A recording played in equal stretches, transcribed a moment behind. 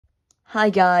Hi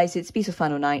guys, it's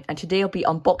Beetle9 and today I'll be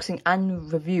unboxing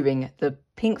and reviewing the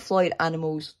Pink Floyd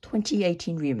Animals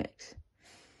 2018 remix.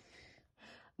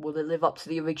 Will it live up to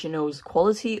the original's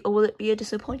quality or will it be a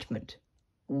disappointment?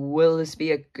 Will this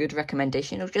be a good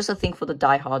recommendation or just a thing for the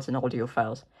diehards and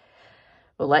audiophiles?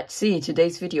 Well, let's see in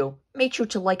today's video. Make sure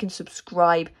to like and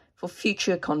subscribe for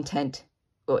future content,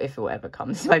 or if it will ever come.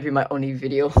 This might be my only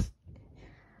video.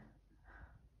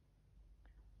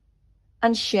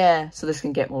 And share so this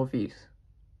can get more views.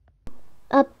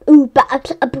 So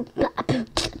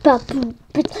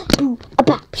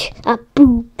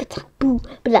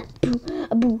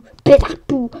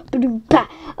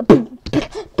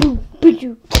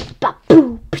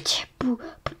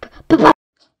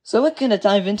we're gonna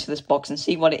dive into this box and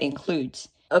see what it includes.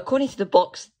 According to the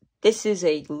box, this is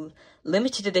a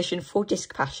limited edition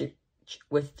 4-disc package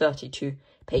with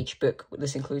 32-page book.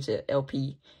 This includes a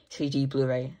LP, CD,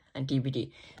 Blu-ray, and DVD.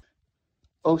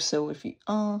 Also, if you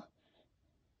are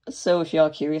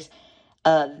curious,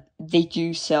 they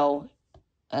do sell,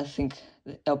 I think,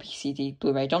 the LP, CD,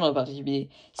 Blu-ray. I don't know about the DVD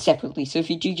separately. So if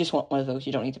you do just want one of those,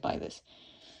 you don't need to buy this.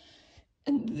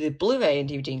 And the Blu-ray and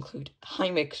DVD include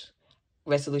high mix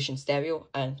resolution stereo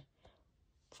and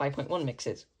 5.1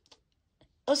 mixes.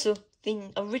 Also, the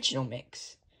original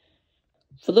mix.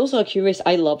 For those who are curious,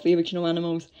 I love the original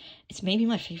Animals. It's maybe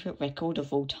my favourite record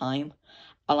of all time.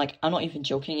 I'm not even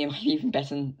joking, it might be even better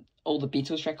than all the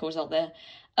Beatles records out there.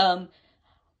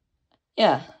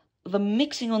 Yeah, the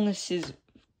mixing on this is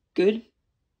good,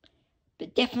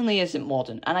 but definitely isn't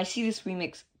modern. And I see this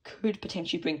remix could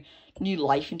potentially bring new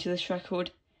life into this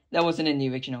record that wasn't in the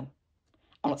original.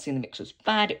 I'm not saying the mix was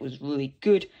bad, it was really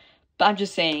good, but I'm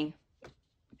just saying,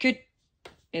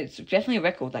 it's definitely a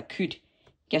record that could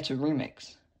get a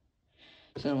remix.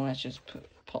 So let's just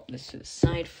pop this to the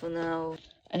side for now.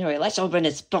 Anyway, let's open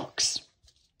this box.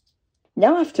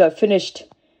 Now after I've finished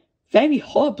very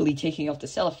horribly taking off the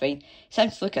cellophane, it's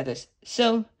time to look at this.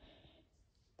 So,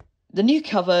 the new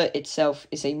cover itself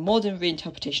is a modern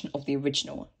reinterpretation of the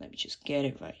original. Let me just get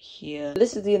it right here.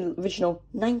 This is the original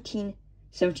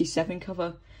 1977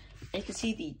 cover, and you can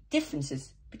see the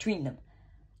differences between them.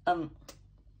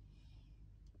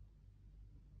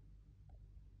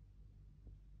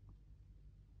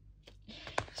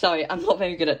 Sorry, I'm not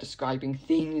very good at describing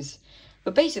things,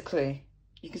 but basically,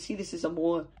 you can see this is a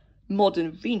more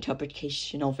modern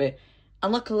reinterpretation of it,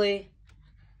 and luckily,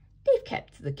 they've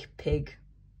kept the pig.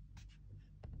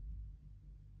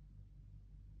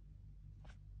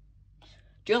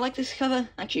 Do you like this cover?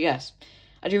 Actually, yes.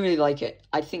 I do really like it.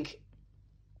 I think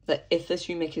that if this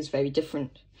remake is very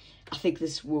different, I think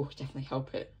this will definitely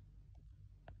help it.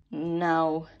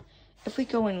 Now, if we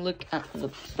go and look at the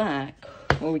back,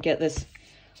 where we get this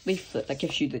leaflet that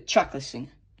gives you the track listing.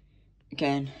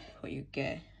 Again, what you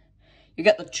get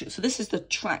so this is the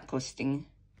track listing.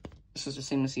 This is the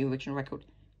same as the original record.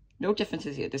 No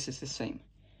differences here, this is the same.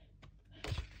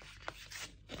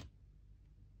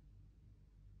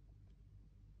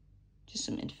 Just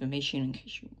some information in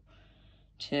case you want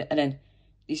to, and then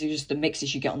these are just the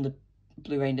mixes you get on the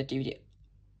Blu-ray and the DVD.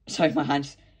 Sorry, my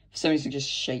hands for some reason just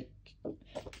shake.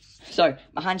 Sorry,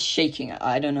 my hand's shaking,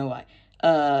 I don't know why.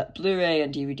 Blu-ray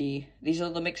and DVD, these are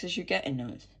the mixes you get in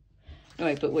those.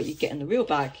 Anyway, but what you get in the real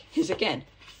bag is, again,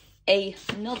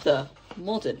 another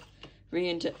modern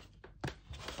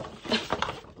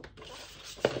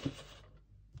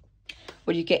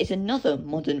what you get is another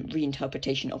modern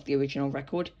reinterpretation of the original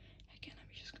record.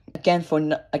 Again, for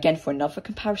another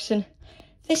comparison,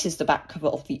 this is the back cover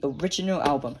of the original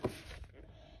album.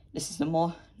 This is the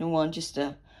more new one, just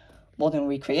a modern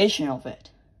recreation of it.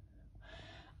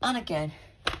 And again,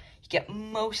 you get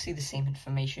mostly the same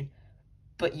information,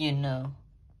 but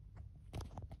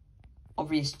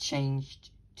obviously changed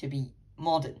to be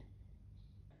modern.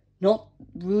 Not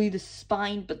really the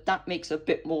spine, but that makes a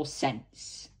bit more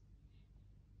sense.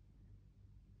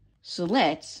 So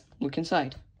let's look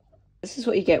inside. This is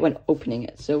what you get when opening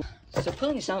it. So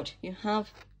pulling this out, you have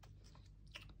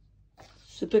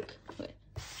the book.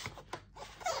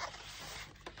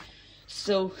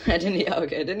 So I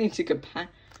didn't need to compare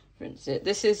it.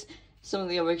 This is some of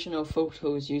the original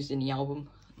photos used in the album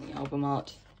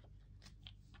art.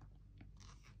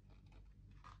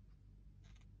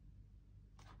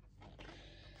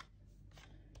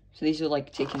 So these were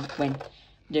like taken when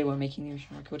they were making the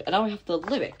original record. And now we have the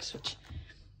lyrics, which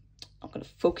I'm going to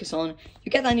focus on.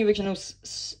 You get that in the original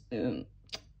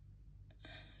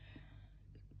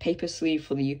paper sleeve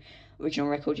for the original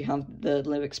record. You have the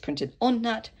lyrics printed on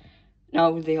that.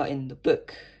 Now they are in the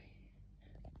book.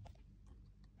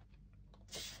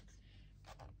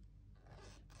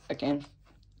 Again,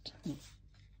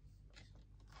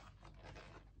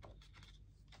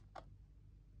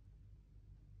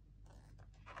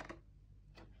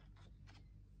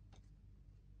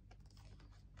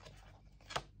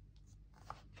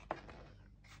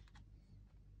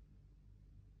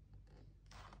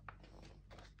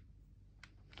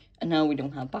 And now we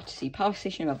don't have Battersea Power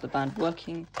Station, we have the band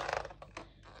working.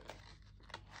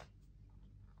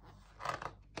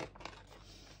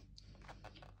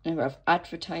 And we have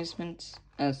advertisements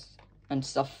and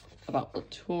stuff about the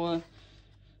tour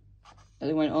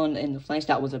that went on in the flights.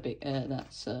 That was a bit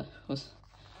was a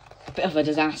bit of a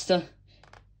disaster.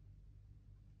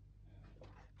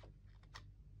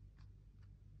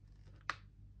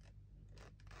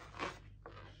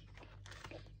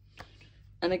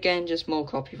 And again, just more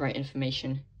copyright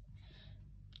information.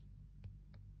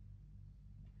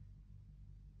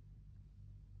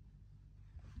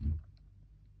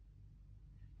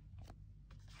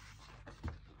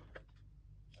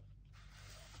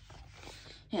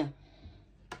 Yeah,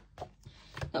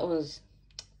 that was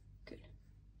good.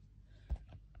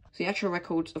 So the actual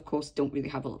records, of course, don't really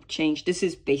have a lot of change. This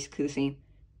is basically the same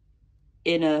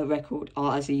inner record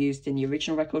art as they used in the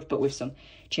original record, but with some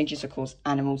changes. Of course,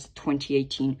 Animals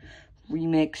 2018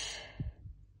 remix.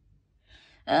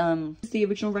 The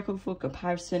original record for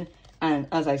comparison, and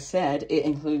as I said, it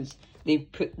includes, they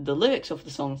put the lyrics of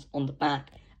the songs on the back.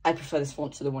 I prefer this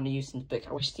font to the one I used in the book.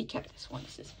 I wish they kept this one.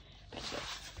 This is better.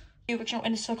 The original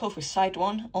inner circle for side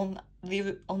 1 on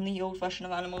the old version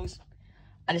of Animals,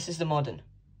 and this is the modern.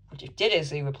 What they did is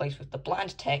they replaced with the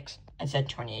bland text and said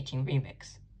 2018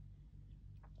 remix.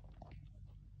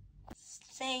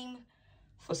 Same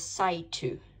for side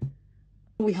 2.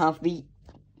 We have the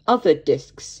other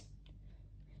discs.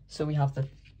 So we have the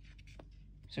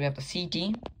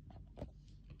CD,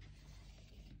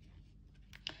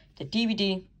 the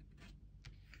DVD,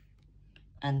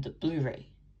 and the Blu-ray.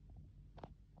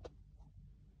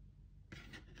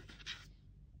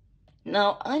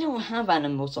 Now, I don't have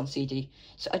Animals on CD,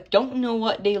 so I don't know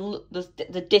what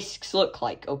the discs look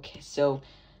like. Okay, so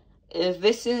if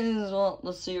this is what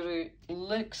the series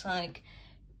looks like,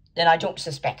 then I don't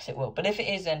suspect it will. But if it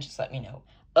is, then just let me know.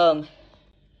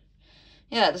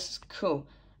 Yeah, this is cool.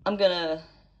 I'm gonna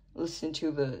listen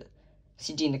to the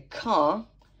CD in the car,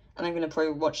 and I'm gonna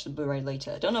probably watch the Blu-ray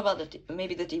later. I don't know about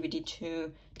maybe the DVD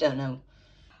too. Don't know.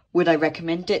 Would I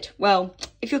recommend it? Well,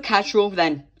 if you're casual,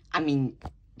 then I mean,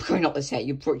 probably not this yet.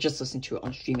 You just listen to it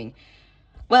on streaming.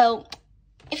 Well,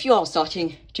 if you are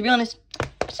starting, to be honest,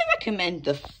 I'd recommend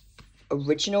the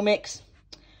original mix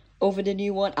over the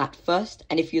new one at first.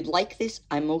 And if you'd like this,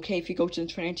 I'm okay if you go to the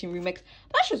 2019 remix.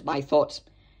 But that's just my thoughts.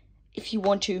 If you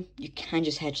want to, you can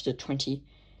just head to the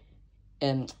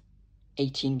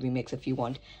 2018 remix if you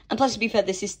want. And plus, to be fair,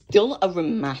 this is still a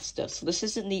remaster. So this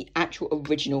isn't the actual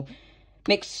original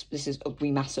mix. This is a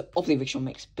remaster of the original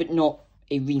mix, but not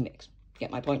a remix.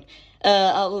 Get my point?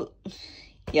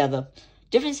 Yeah, the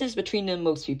differences between them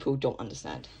most people don't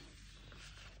understand.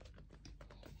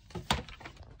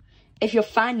 If you're a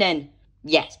fan, then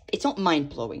yes, it's not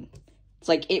mind-blowing. It's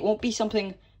like, it won't be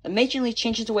something that majorly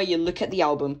changes the way you look at the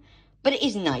album, but it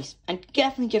is nice, and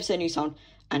definitely gives it a new sound,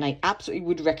 and I absolutely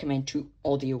would recommend to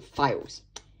audiophiles.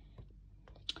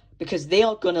 Because they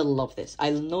are gonna love this. I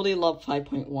know they love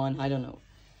 5.1, I don't know.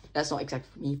 That's not exactly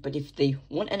for me, but if they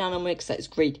want an animal mix that is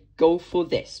great, go for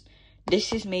this.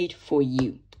 This is made for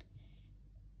you.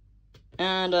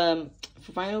 And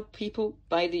for vinyl people,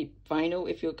 buy the vinyl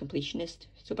if you're a completionist.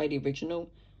 So buy the original.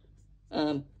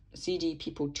 CD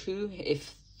people too,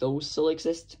 if those still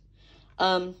exist.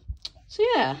 So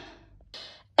yeah.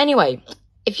 Anyway,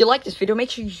 if you like this video, make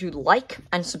sure you like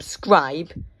and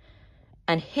subscribe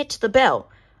and hit the bell.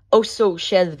 Also,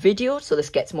 share the video so this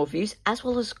gets more views, as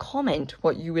well as comment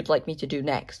what you would like me to do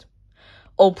next.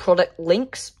 All product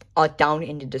links are down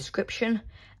in the description.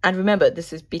 And remember,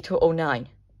 this is Beta 09.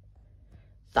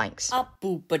 Thanks.